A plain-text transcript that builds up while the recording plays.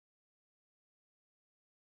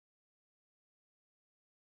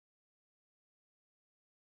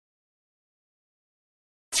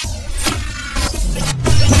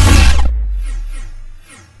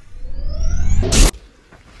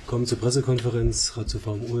Willkommen zur Pressekonferenz,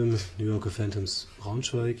 ratiopharm Ulm, New Yorker Phantoms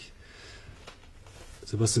Braunschweig.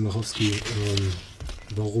 Sebastian Machowski,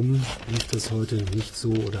 warum lief das heute nicht so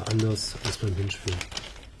oder anders als beim Hinspiel?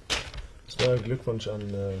 Erstmal Glückwunsch an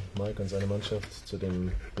Mike und seine Mannschaft zu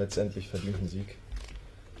dem letztendlich verdienten Sieg.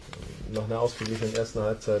 Nach einer ausgeglichenen ersten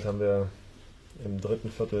Halbzeit haben wir im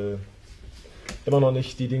dritten Viertel immer noch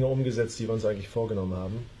nicht die Dinge umgesetzt, die wir uns eigentlich vorgenommen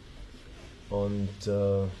haben. Und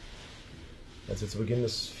als wir zu Beginn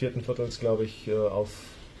des vierten Viertels, glaube ich, auf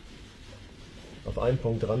einen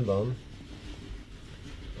Punkt dran waren,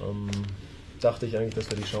 dachte ich eigentlich, dass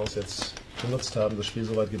wir die Chance jetzt genutzt haben, das Spiel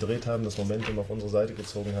so weit gedreht haben, das Momentum auf unsere Seite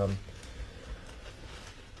gezogen haben.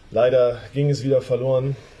 Leider ging es wieder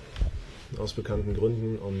verloren, aus bekannten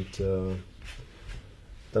Gründen, und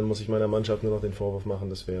dann muss ich meiner Mannschaft nur noch den Vorwurf machen,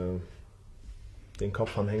 dass wir den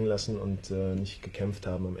Kopf haben hängen lassen und nicht gekämpft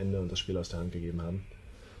haben am Ende und das Spiel aus der Hand gegeben haben.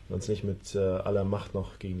 Und uns nicht mit aller Macht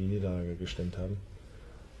noch gegen die Niederlage gestemmt haben.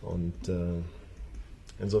 Und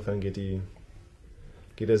insofern geht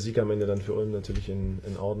der Sieg am Ende dann für Ulm natürlich in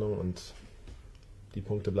Ordnung, und die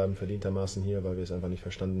Punkte bleiben verdientermaßen hier, weil wir es einfach nicht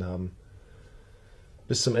verstanden haben,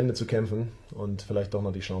 bis zum Ende zu kämpfen und vielleicht doch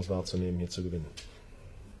noch die Chance wahrzunehmen, hier zu gewinnen.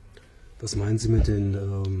 Was meinen Sie mit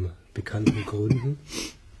den bekannten Gründen?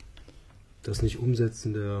 Das nicht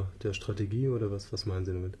Umsetzen der Strategie, oder was meinen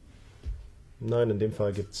Sie damit? Nein, in dem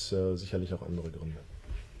Fall gibt es sicherlich auch andere Gründe,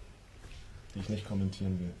 die ich nicht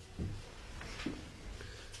kommentieren will.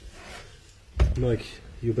 Mike,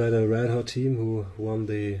 you bet a red hot team who won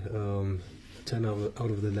the 10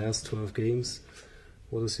 out of the last 12 games.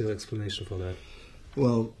 What is your explanation for that?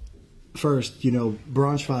 Well, first, you know,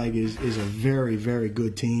 Braunschweig is a very, very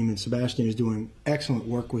good team, and Sebastian is doing excellent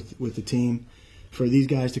work with the team. For these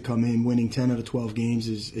guys to come in winning 10 out of 12 games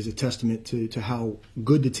is a testament to how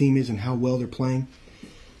good the team is and how well they're playing.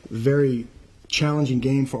 Very challenging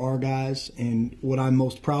game for our guys, and what I'm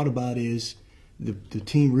most proud about is the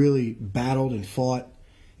team really battled and fought,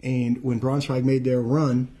 and when Braunschweig made their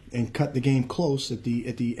run and cut the game close at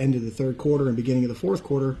the end of the third quarter and beginning of the fourth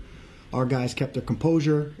quarter, our guys kept their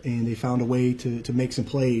composure and they found a way to make some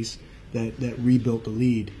plays that rebuilt the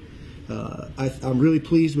lead. I'm really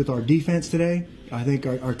pleased with our defense today. I think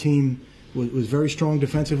our team was very strong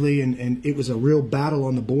defensively, and it was a real battle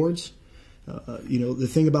on the boards. You know, the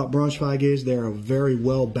thing about Braunschweig is they're a very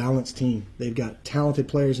well-balanced team. They've got talented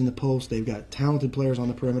players in the post. They've got talented players on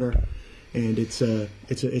the perimeter, and it's a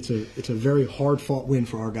very hard-fought win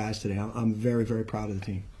for our guys today. I'm very, very proud of the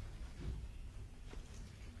team.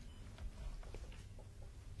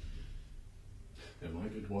 Yeah,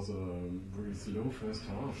 Mike, it was a very slow first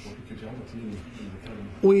half. What did the other team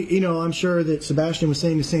in the You know, I'm sure that Sebastian was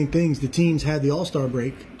saying the same things. The teams had the All-Star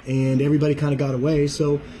break, and everybody kind of got away.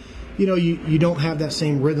 So, you know, you don't have that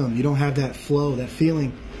same rhythm. You don't have that flow, that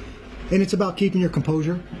feeling. And it's about keeping your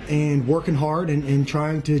composure and working hard and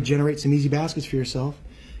trying to generate some easy baskets for yourself.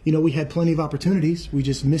 You know, we had plenty of opportunities. We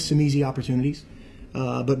just missed some easy opportunities.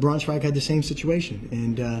 But Braunschweig had the same situation.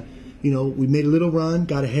 And, you know, we made a little run,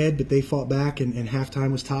 got ahead, but they fought back, and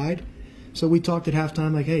halftime was tied. So we talked at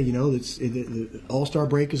halftime like, hey, you know, the All-Star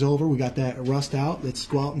break is over. We got that rust out. Let's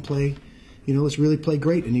go out and play. You know, let's really play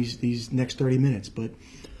great in these next 30 minutes. But,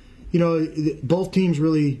 you know, both teams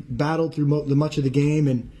really battled through much of the game,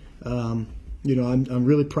 and, you know, I'm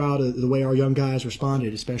really proud of the way our young guys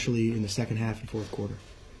responded, especially in the second half and fourth quarter.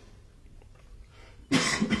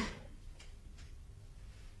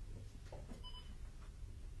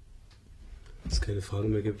 Wenn es keine Frage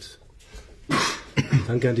mehr gibt.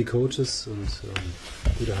 Danke an die Coaches und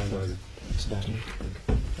gute Heimreise. Sebastian.